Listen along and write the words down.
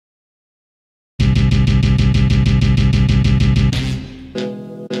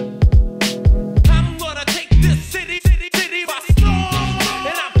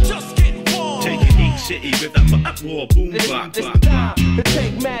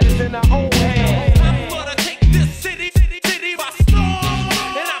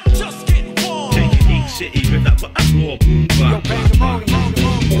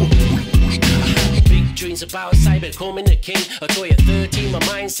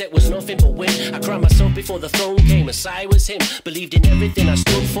mindset was nothing but win. I cried myself before the throne came, and Sire was him. Believed in everything I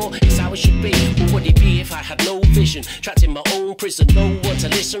stood for, it's how it should be. Who would it be if I had no vision? Trapped in my own prison, no one to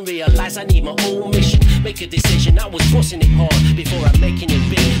listen. Realize I need my own mission. Make a decision, I was busting it hard. Before I'm making it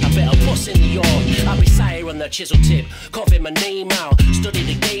big, I better bust in the yard. I'll be Sire on the chisel tip, carving my name out. Study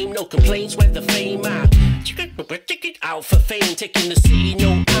the game, no complaints, where the fame out. Out for fame, taking the city,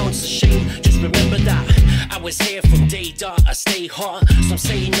 no ounce of shame. Just remember that I was here from day dot. I stay hot, some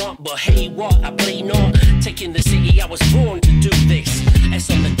say not, but hey what, I play not. Taking the city, I was born to do this. S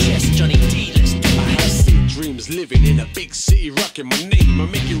on the chest, Jonie D, let's do this. Dreams living in a big city, rocking my name.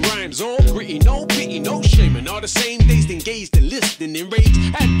 I'm making rhymes all gritty, no pity, no shame. And all the same days engaged and listening in rage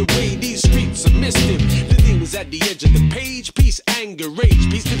at the way these streets have missed him. The thing was at the edge of the page, peace, anger, rage.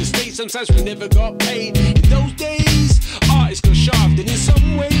 Peace to the state, sometimes we never got paid. In those days, artists got sharpened, and in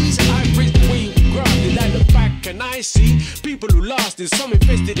some ways I praise the way we grafted. I look back and I see people who lost it. Some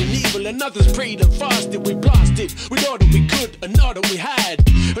invested in evil and others prayed and fasted. We blasted with all that we could and all that we had,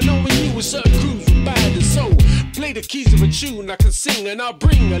 and all we knew was certain crews were bad. And so play the keys of a tune I can sing, and I'll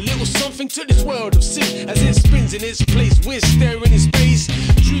bring a little something to this world of sin. As it spins in its place, we're staring in space,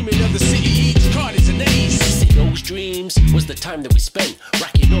 dreaming of the city, each card is an ace. See, those dreams was the time that we spent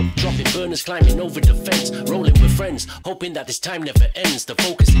racking up, dropping burners, climbing over the fence, rolling with friends, hoping that this time never ends. The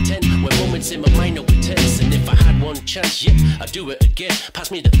focus intent, when moments in my mind are tense. And if I had one chance, yeah, I'd do it again.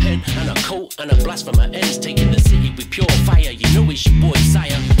 Pass me the pen and a coat and a blast for my ends. Taking the city with pure fire, you know it's your boy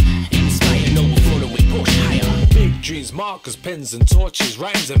Sire. Inspire, no floor and we push higher. Big dreams, markers, pens and torches,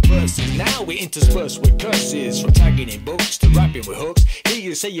 rhymes and verses. Now we intersperse with curses, from tagging in books to rapping with hooks. Hear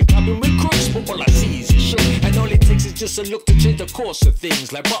you say you're clubbing with crooks, but all I see is you shook. And all it takes is just a look to change the course of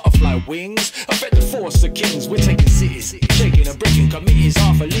things, like butterfly wings, affect the force of kings. We're taking cities, shaking and breaking committees,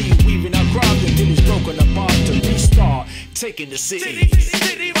 half a league, weaving our craft until it's broken apart to restart. Taking the city,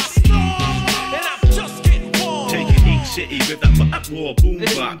 city restore, and I'm just getting warm. Taking each city with that war boom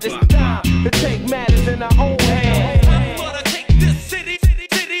back. It's time to take matters in our own hands. I'm gonna take this city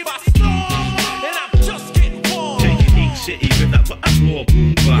by storm, and I'm just getting warm. Taking each city with that war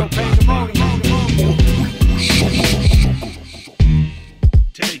boom back.